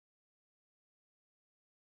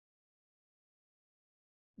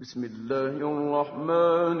بسم الله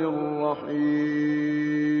الرحمن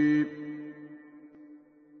الرحيم.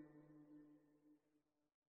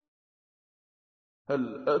 هل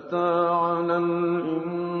أتى على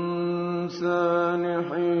الإنسان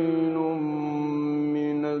حين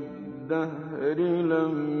من الدهر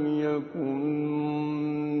لم يكن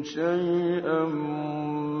شيئا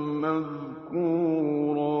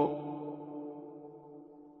مذكورا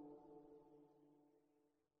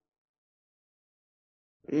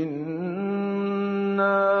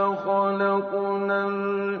إنا خلقنا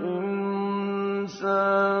الإنسان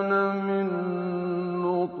من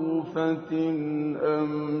نطفة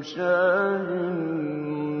أمشاج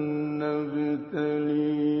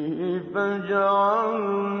نبتليه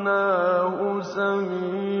فجعلناه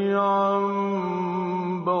سميعا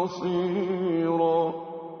بصيرا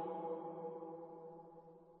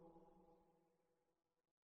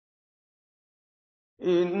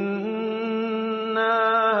إنا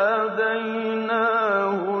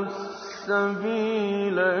هديناه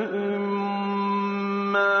السبيل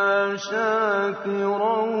إما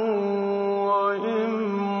شاكرا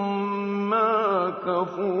وإما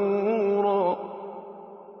كفورا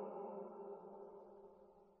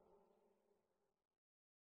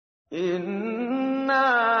إنا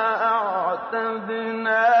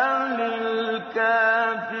أعتدنا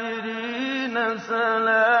للكافرين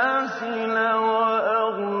سلاسل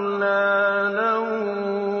وأغلالا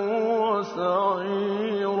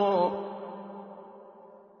وسعيرا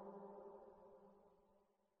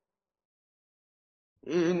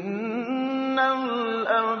إن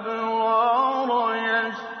الأبرار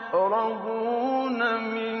يشربون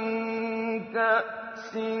من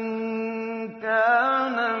كأس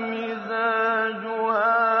كان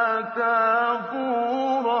مزاجها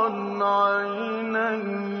كافورا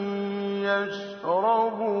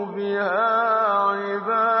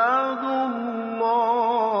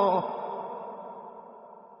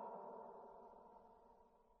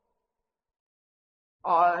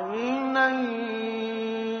عينا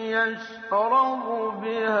يشرب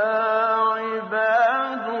بها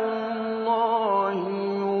عباد الله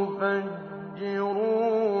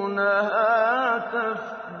يفجرونها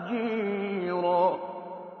تفجيرا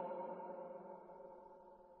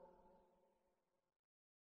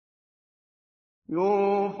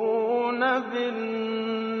يوفون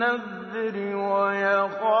بالنذر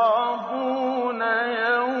ويخافون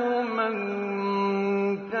يوما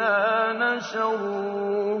كان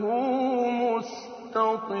شره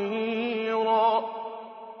مستطيرا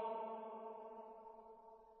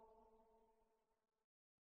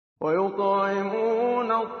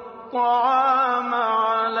ويطعمون الطعام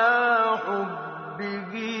على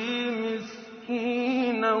حبه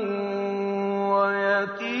مسكينا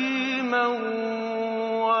ويتيما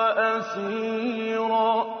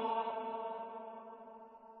وأسيرا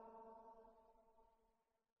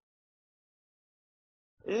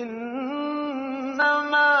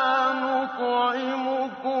إنما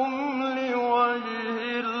نطعمكم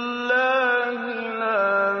لوجه الله لا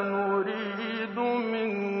نريد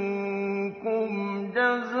منكم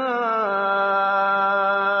جزاء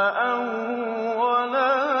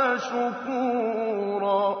ولا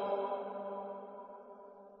شكورا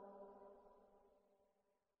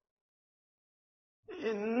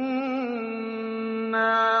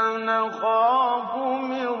إنا نخاف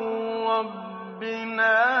من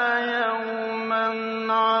ربنا يوما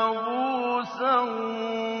عبوسا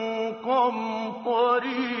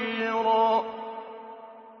قمطريرا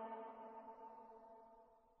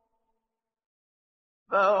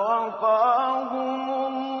فوقاهم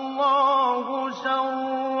الله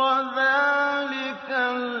شر ذلك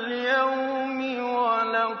اليوم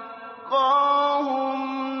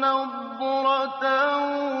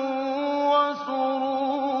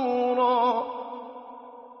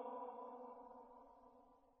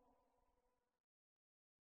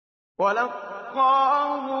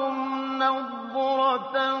ولقاهم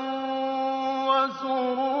نضرة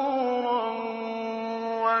وسرورا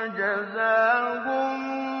وجزاهم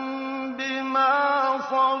بما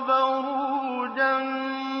صبروا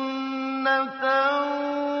جنة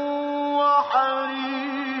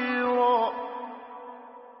وحريرا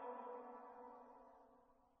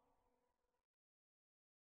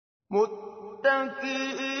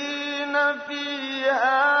متكئين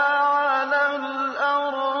فيها على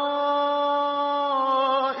الأرائك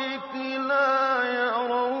لا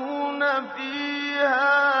يرون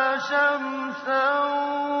فيها شمسا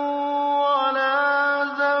ولا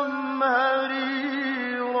زمهريرا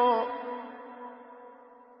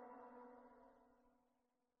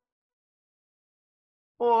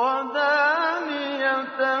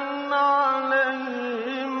ودانية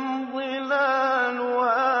عليهم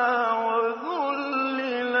ظلالها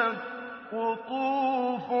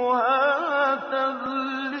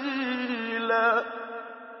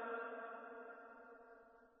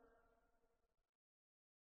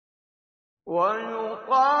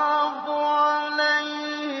ويطاف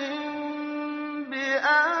عليهم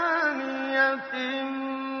بآنية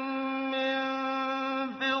من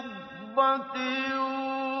فضة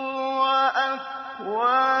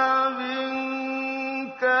وأكواب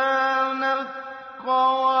كانت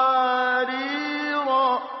قوارير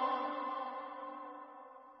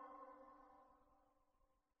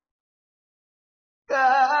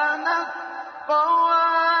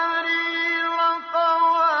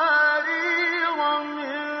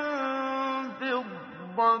من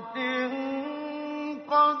فضة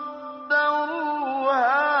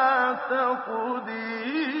قدروها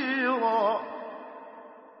تقديرا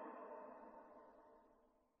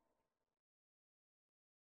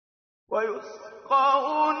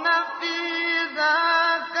ويسقون فيها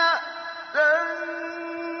كأسا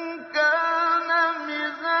كان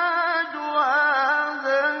مزاجها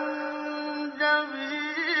زنجبيلا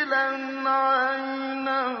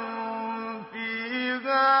عينا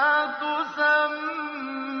فيها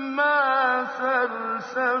تسمى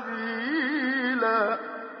سلسبيلا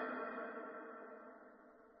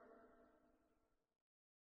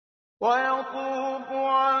ويطوف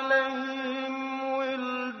عليهم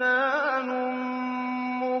ولدان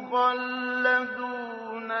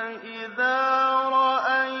مخلدون إذا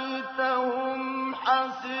رأيتهم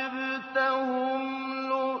حسبتهم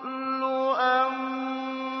لؤلؤا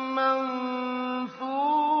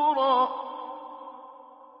منثورا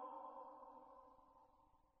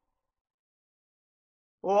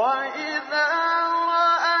وإذا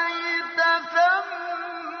رأيت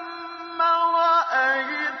ثم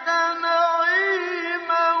رأيت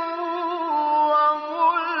نعيما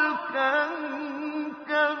وملكا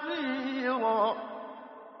كبيرا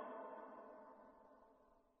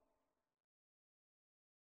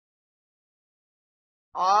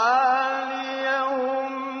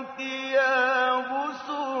عاليهم ثياب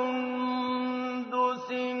سندس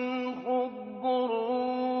خضر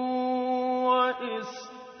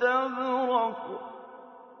واستبرق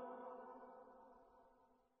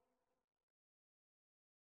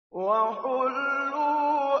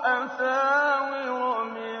وحلوا أساور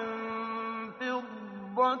من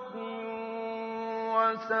فضة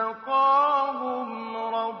وسقاهم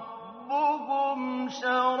ربهم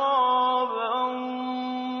شرابا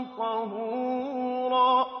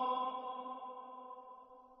طهورا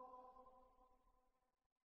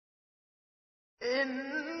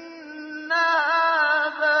إن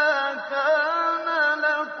هذا كان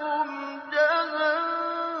لكم جزاء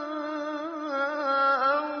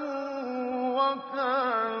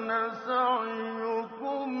وكان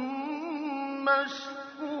سعيكم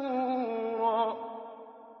مشكورا.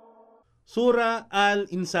 Sura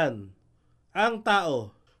Al-Insan. Ang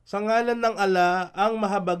tao. Sa ngalan ng Allah, ang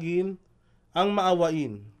mahabagin, ang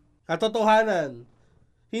maawain. Katotohanan,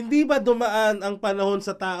 hindi ba dumaan ang panahon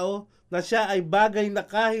sa tao na siya ay bagay na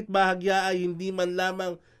kahit bahagya ay hindi man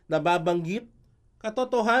lamang nababanggit?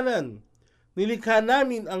 Katotohanan, nilikha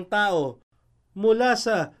namin ang tao mula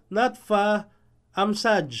sa natfa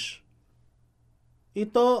amsaj.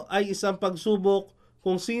 Ito ay isang pagsubok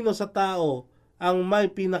kung sino sa tao ang may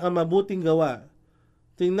pinakamabuting gawa.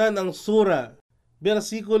 Tingnan ang sura,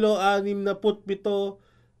 versikulo 67,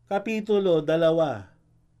 kapitulo 2.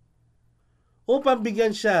 Upang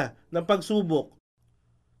bigyan siya ng pagsubok,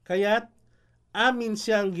 kaya't amin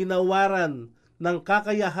siyang ginawaran ng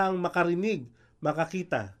kakayahang makarinig,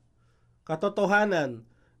 makakita. Katotohanan,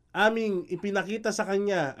 aming ipinakita sa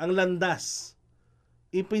kanya ang landas.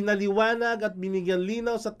 Ipinaliwanag at binigyan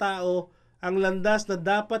linaw sa tao ang landas na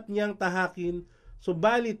dapat niyang tahakin,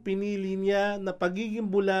 subalit pinili niya na pagiging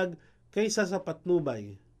bulag kaysa sa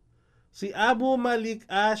patnubay. Si Abu Malik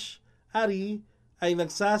Ash'ari ay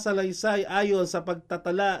nagsasalaysay ayon sa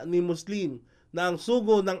pagtatala ni Muslim na ang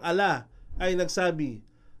sugo ng Allah ay nagsabi,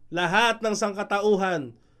 lahat ng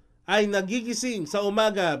sangkatauhan ay nagigising sa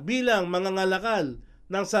umaga bilang mangangalakal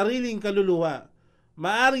ng sariling kaluluwa.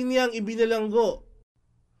 Maari niyang ibinalanggo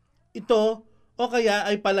ito o kaya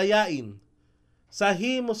ay palayain.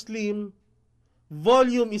 Sahih Muslim,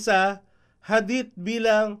 Volume 1, Hadith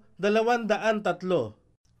bilang 203.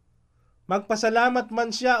 Magpasalamat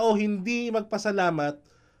man siya o hindi magpasalamat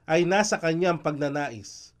ay nasa kanyang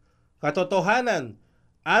pagnanais. Katotohanan,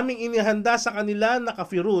 aming inihanda sa kanila na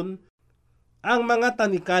kafirun ang mga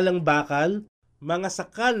tanikalang bakal, mga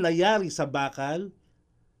sakal na yari sa bakal,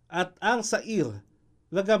 at ang sair,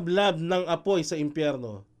 lagablab ng apoy sa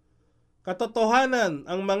impyerno. Katotohanan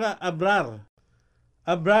ang mga abrar,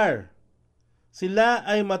 sila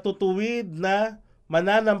ay matutuwid na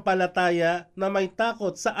mananampalataya na may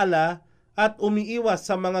takot sa Allah at umiiwas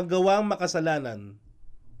sa mga gawang makasalanan.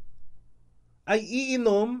 Ay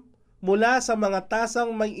iinom mula sa mga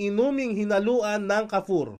tasang may inuming hinaluan ng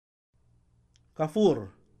kafur. Kafur,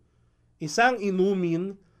 isang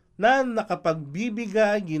inumin na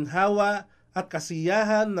nakapagbibigay ginhawa at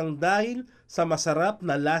kasiyahan ng dahil sa masarap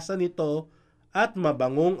na lasa nito at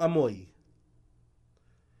mabangong amoy.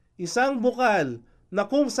 Isang bukal na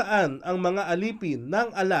kung saan ang mga alipin ng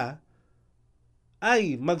ala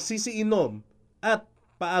ay magsisiinom at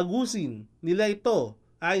paagusin nila ito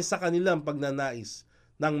ay sa kanilang pagnanais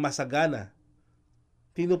ng masagana.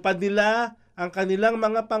 Tinupad nila ang kanilang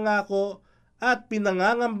mga pangako at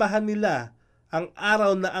pinangangambahan nila ang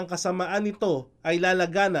araw na ang kasamaan nito ay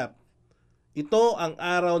lalaganap. Ito ang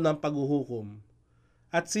araw ng paghuhukom.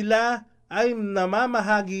 At sila ay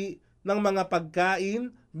namamahagi ng mga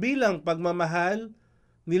pagkain bilang pagmamahal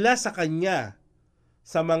nila sa Kanya,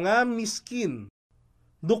 sa mga miskin,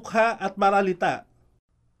 dukha at maralita.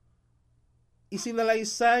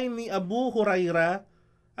 Isinalaysay ni Abu Huraira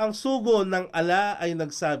ang sugo ng ala ay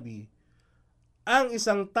nagsabi, ang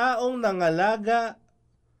isang taong nangalaga,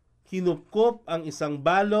 kinupkop ang isang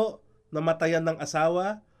balo na matayan ng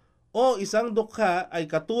asawa, o isang dukha ay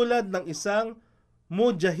katulad ng isang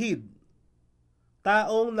mujahid,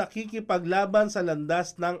 taong nakikipaglaban sa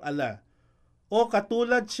landas ng ala, o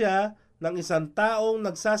katulad siya ng isang taong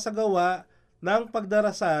nagsasagawa ng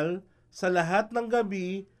pagdarasal sa lahat ng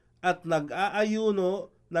gabi at nag-aayuno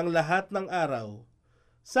ng lahat ng araw.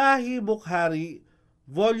 Sahih Bukhari,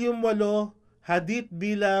 Volume 8, Hadith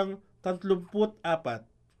bilang 34.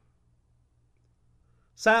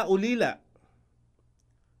 Sa ulila,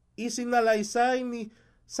 isinalaysay ni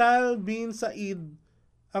Sal bin Said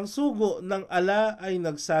ang sugo ng ala ay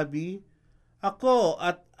nagsabi, ako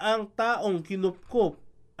at ang taong kinupkop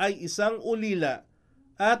ay isang ulila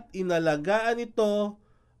at inalagaan ito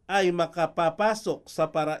ay makapapasok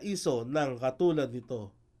sa paraiso ng katulad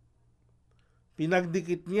nito.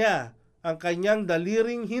 Pinagdikit niya ang kanyang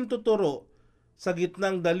daliring hintuturo sa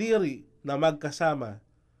gitnang daliri na magkasama.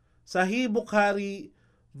 Sahih Bukhari,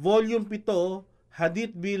 Volume 7,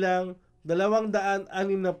 Hadith bilang 265.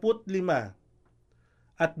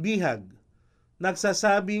 At bihag,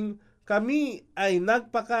 nagsasabing, kami ay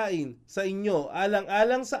nagpakain sa inyo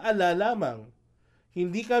alang-alang sa ala lamang.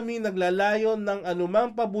 Hindi kami naglalayon ng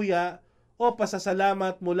anumang pabuya o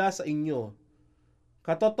pasasalamat mula sa inyo.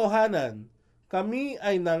 Katotohanan, kami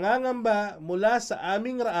ay nangangamba mula sa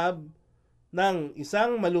aming raab ng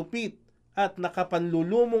isang malupit at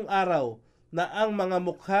nakapanlulumong araw na ang mga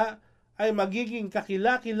mukha ay magiging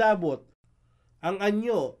kakilakilabot, ang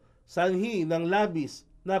anyo sanhi ng labis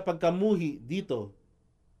na pagkamuhi dito.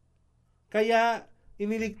 Kaya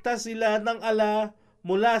iniligtas sila ng ala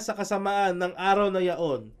mula sa kasamaan ng araw na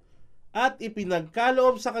yaon at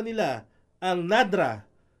ipinagkaloob sa kanila ang nadra,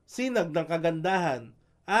 sinag ng kagandahan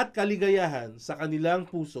at kaligayahan sa kanilang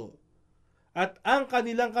puso. At ang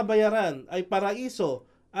kanilang kabayaran ay paraiso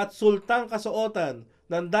at sultang kasuotan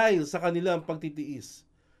ng dahil sa kanilang pagtitiis.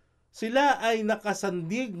 Sila ay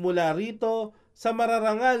nakasandig mula rito sa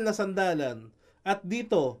mararangal na sandalan at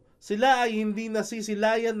dito sila ay hindi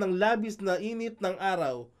nasisilayan ng labis na init ng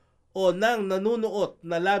araw o ng nanunuot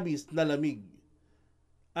na labis na lamig.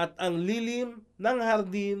 At ang lilim ng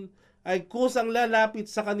hardin ay kusang lalapit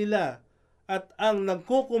sa kanila at ang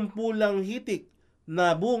nagkukumpulang hitik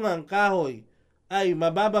na bungang kahoy ay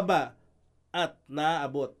mabababa at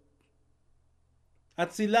naaabot.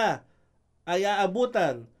 At sila ay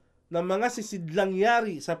aabutan ng mga sisidlang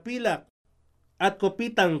yari sa pilak at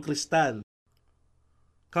kopitang kristal.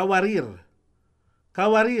 Kawarir.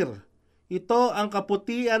 Kawarir, ito ang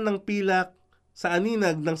kaputian ng pilak sa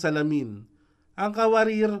aninag ng salamin. Ang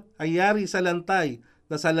kawarir ay yari sa lantay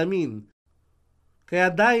na salamin. Kaya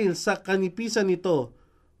dahil sa kanipisan nito,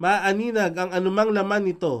 maaninag ang anumang laman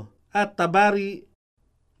nito. At Tabari,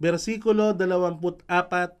 versikulo 24,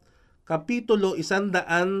 kapitulo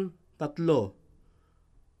 103.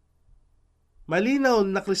 Malinaw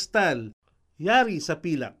na kristal, yari sa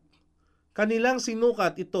pilak. Kanilang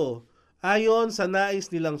sinukat ito ayon sa nais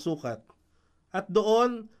nilang sukat. At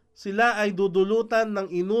doon sila ay dudulutan ng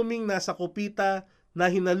inuming nasa kupita na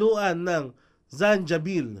hinaluan ng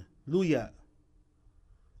zanjabil, luya.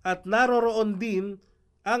 At naroroon din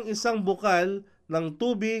ang isang bukal ng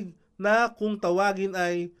tubig na kung tawagin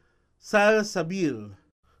ay salsabil.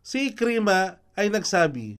 Si Ikrima ay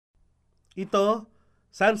nagsabi, ito,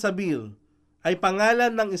 salsabil, ay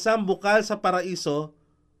pangalan ng isang bukal sa paraiso.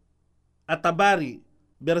 At Tabari,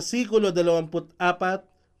 versikulo 24,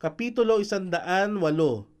 kapitulo 108.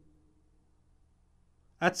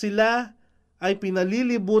 At sila ay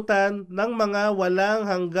pinalilibutan ng mga walang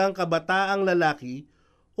hanggang kabataang lalaki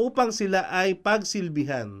upang sila ay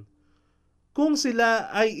pagsilbihan. Kung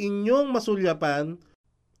sila ay inyong masulyapan,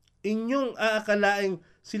 inyong aakalaing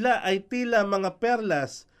sila ay tila mga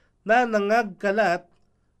perlas na nangagkalat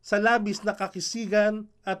sa labis na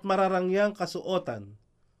kakisigan at mararangyang kasuotan.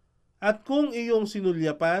 At kung iyong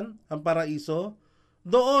sinulyapan ang paraiso,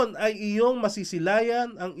 doon ay iyong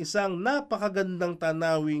masisilayan ang isang napakagandang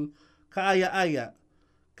tanawing kaaya-aya,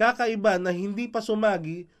 kakaiba na hindi pa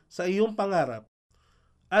sumagi sa iyong pangarap.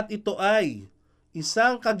 At ito ay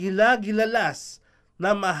isang kagila-gilalas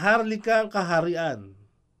na maharlikang kaharian.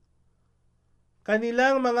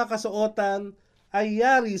 Kanilang mga kasuotan ay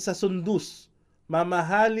yari sa sundus,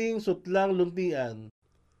 mamahaling sutlang luntian,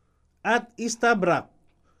 at istabrak,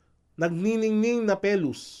 nagniningning na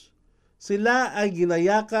pelus. Sila ay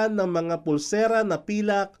ginayakan ng mga pulsera na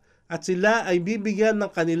pilak at sila ay bibigyan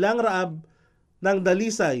ng kanilang raab ng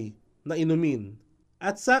dalisay na inumin.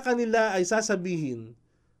 At sa kanila ay sasabihin,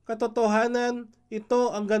 katotohanan,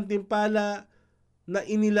 ito ang gantimpala na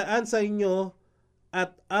inilaan sa inyo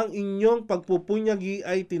at ang inyong pagpupunyagi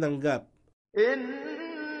ay tinanggap.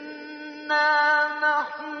 Inna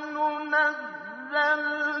nahnu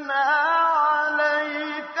nazzalna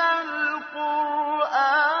alayka al-Qur'ana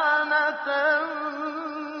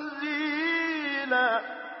tanzila.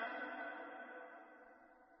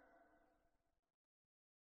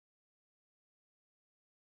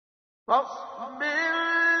 فاصبر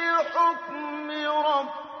لحكم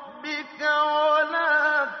ربك ولا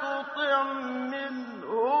تطع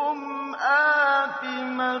منهم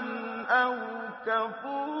آثما أو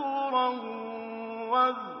كفورا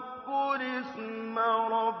واذكر اسم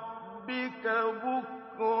ربك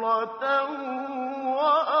بكرة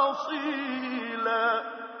وأصيلا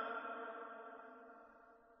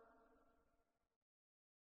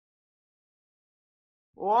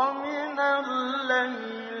ومن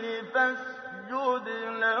الليل فاسجد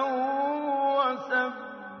له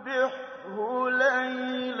وسبحه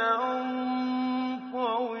ليلا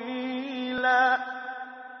طويلا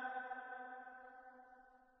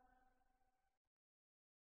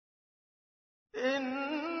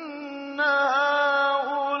إن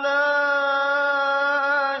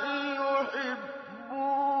هؤلاء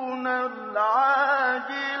يحبون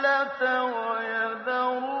العاجلة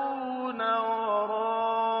ويذرون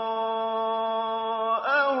وراءهم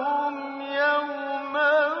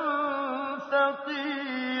يوما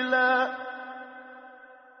ثقيلا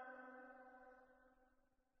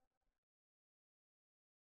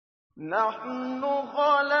نحن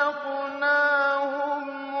خلقناهم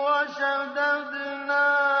وشددنا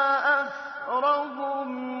أسرهم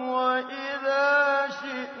وإذا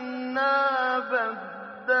شئنا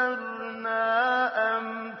بدلنا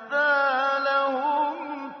أمثالهم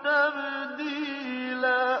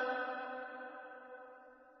تبديلا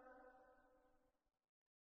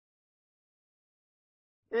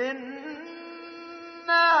إن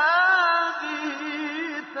هذه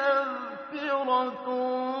تذكرة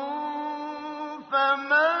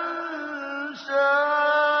فمن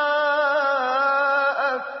شاء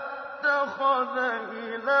اتخذ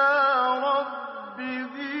إلى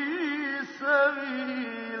ربه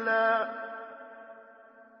سبيلا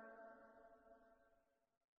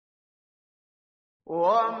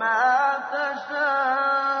وما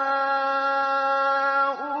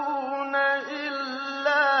تشاءون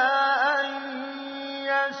إلا أن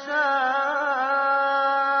يشاء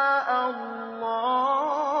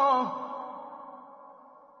الله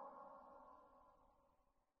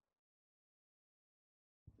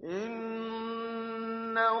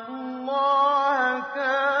إن الله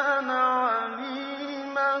كان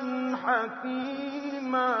عليما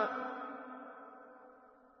حكيما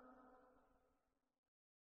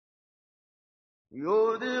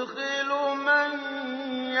يدخل من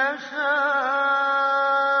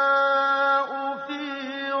يشاء في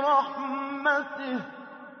رحمته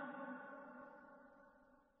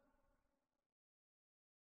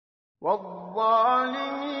والظالمين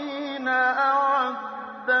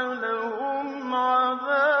أعد لهم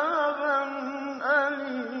عذابا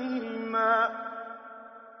أليما.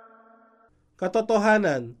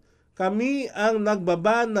 Katotohanan, kami ang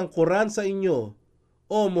nagbaba ng Quran sa inyo,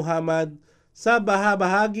 O Muhammad, sa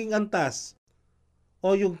bahaging antas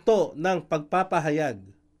o yugto ng pagpapahayag.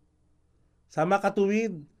 Sa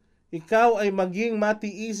makatuwid, ikaw ay maging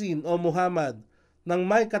matiisin, O Muhammad, ng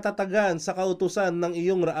may katatagan sa kautusan ng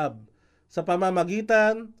iyong raab sa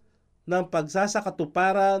pamamagitan ng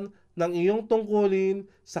pagsasakatuparan ng iyong tungkulin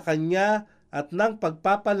sa kanya at ng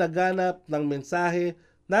pagpapalaganap ng mensahe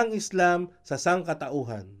ng Islam sa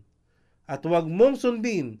sangkatauhan. At huwag mong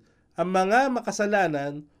sundin ang mga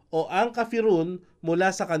makasalanan o ang kafirun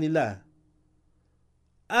mula sa kanila.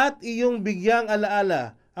 At iyong bigyang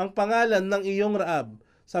alaala ang pangalan ng iyong Raab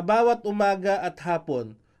sa bawat umaga at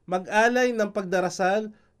hapon. Mag-alay ng pagdarasal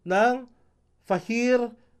ng Fahir,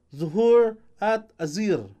 Zuhur at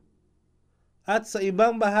Azir. At sa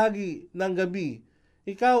ibang bahagi ng gabi,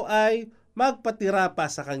 ikaw ay magpatira pa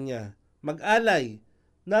sa kanya. Mag-alay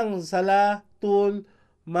ng Sala, Tul,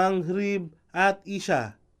 Maghrib at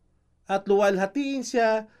Isha. At luwalhatiin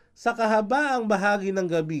siya sa kahabaang bahagi ng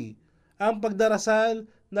gabi, ang pagdarasal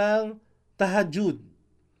ng Tahajjud.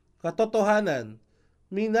 Katotohanan,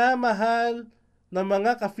 minamahal ng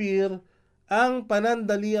mga kafir ang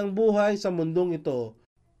panandaliang buhay sa mundong ito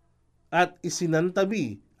at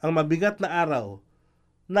isinantabi ang mabigat na araw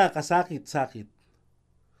na kasakit-sakit.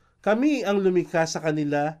 Kami ang lumikha sa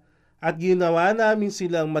kanila at ginawa namin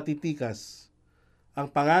silang matitikas ang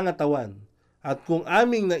pangangatawan, at kung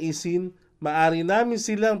aming naisin, maari namin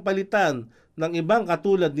silang palitan ng ibang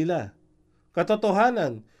katulad nila.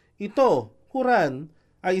 Katotohanan, ito, Quran,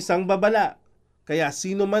 ay isang babala, kaya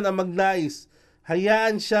sino man ang magnais,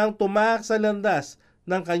 hayaan siyang tumak sa landas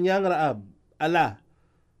ng kanyang Raab, Allah,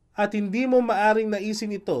 at hindi mo maaring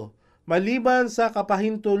naisin ito maliban sa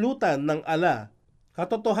kapahintulutan ng Allah.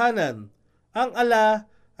 Katotohanan, ang Allah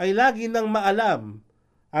ay lagi nang maalam,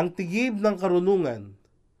 ang tigib ng karunungan.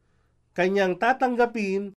 Kanyang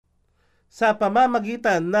tatanggapin sa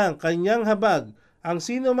pamamagitan ng kanyang habag ang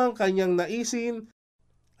sinumang kanyang naisin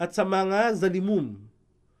at sa mga zalimum.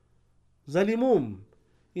 Zalimum,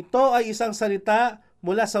 ito ay isang salita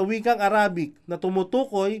mula sa wikang Arabic na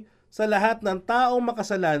tumutukoy sa lahat ng taong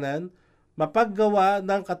makasalanan, mapaggawa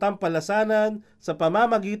ng katampalasanan sa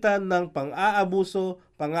pamamagitan ng pang-aabuso,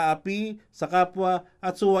 pang-aapi sa kapwa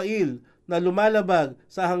at suwail na lumalabag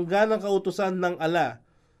sa hangganang kautusan ng Allah.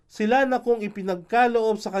 Sila na kung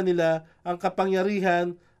ipinagkaloob sa kanila ang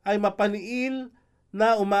kapangyarihan ay mapaniil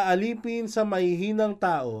na umaalipin sa mahihinang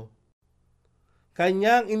tao.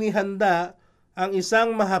 Kanyang inihanda ang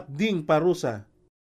isang mahapding parusa.